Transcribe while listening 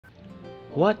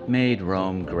What made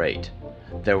Rome great?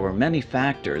 There were many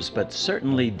factors, but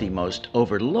certainly the most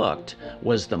overlooked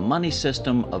was the money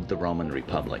system of the Roman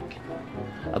Republic.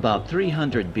 About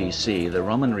 300 BC, the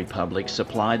Roman Republic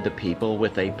supplied the people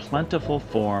with a plentiful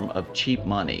form of cheap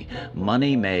money,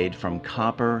 money made from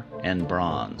copper and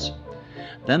bronze.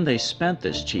 Then they spent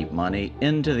this cheap money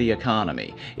into the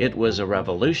economy. It was a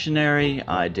revolutionary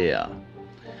idea.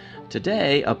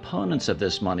 Today, opponents of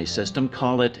this money system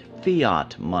call it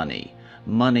fiat money,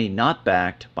 money not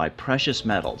backed by precious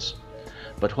metals.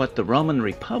 But what the Roman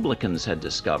Republicans had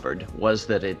discovered was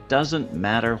that it doesn't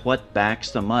matter what backs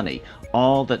the money.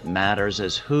 All that matters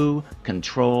is who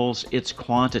controls its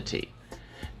quantity.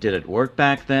 Did it work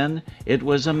back then? It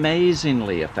was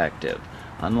amazingly effective.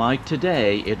 Unlike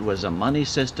today, it was a money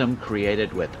system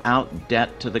created without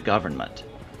debt to the government.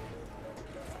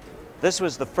 This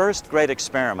was the first great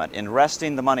experiment in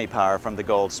wresting the money power from the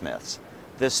goldsmiths.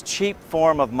 This cheap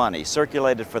form of money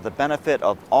circulated for the benefit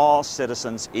of all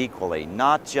citizens equally,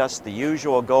 not just the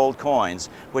usual gold coins,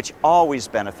 which always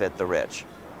benefit the rich.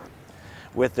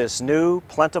 With this new,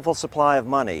 plentiful supply of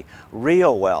money,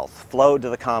 real wealth flowed to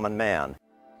the common man.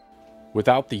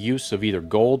 Without the use of either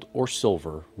gold or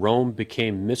silver, Rome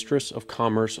became mistress of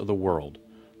commerce of the world.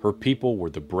 Her people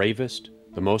were the bravest,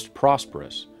 the most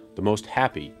prosperous, the most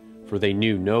happy, for they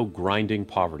knew no grinding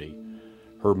poverty.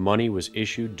 Her money was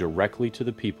issued directly to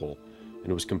the people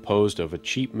and was composed of a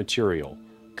cheap material,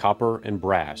 copper and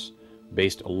brass,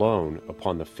 based alone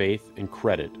upon the faith and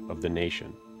credit of the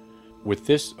nation. With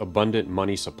this abundant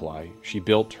money supply, she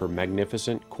built her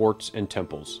magnificent courts and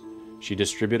temples. She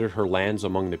distributed her lands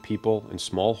among the people in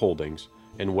small holdings,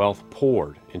 and wealth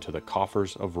poured into the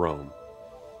coffers of Rome.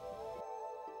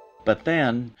 But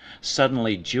then,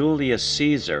 suddenly Julius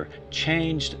Caesar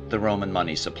changed the Roman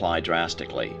money supply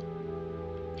drastically.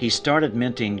 He started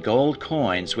minting gold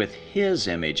coins with his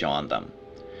image on them.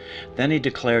 Then he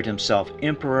declared himself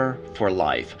emperor for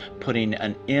life, putting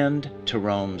an end to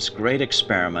Rome's great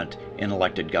experiment in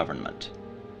elected government.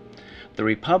 The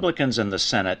Republicans in the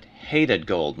Senate hated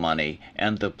gold money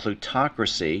and the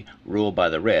plutocracy, ruled by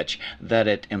the rich, that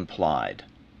it implied.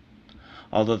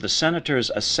 Although the senators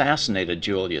assassinated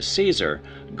Julius Caesar,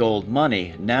 gold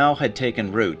money now had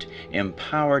taken root,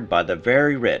 empowered by the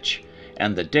very rich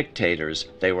and the dictators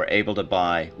they were able to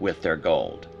buy with their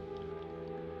gold.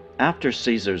 After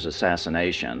Caesar's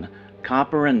assassination,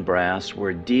 copper and brass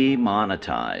were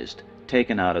demonetized,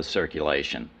 taken out of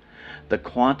circulation. The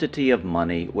quantity of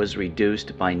money was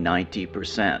reduced by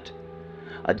 90%.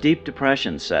 A deep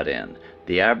depression set in.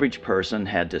 The average person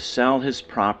had to sell his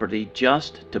property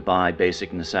just to buy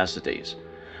basic necessities.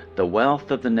 The wealth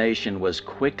of the nation was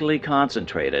quickly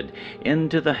concentrated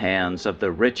into the hands of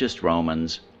the richest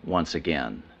Romans once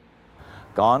again.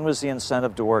 Gone was the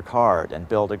incentive to work hard and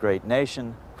build a great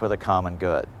nation for the common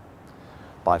good.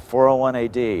 By 401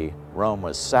 AD, Rome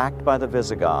was sacked by the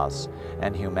Visigoths,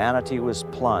 and humanity was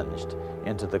plunged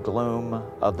into the gloom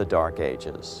of the Dark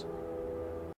Ages.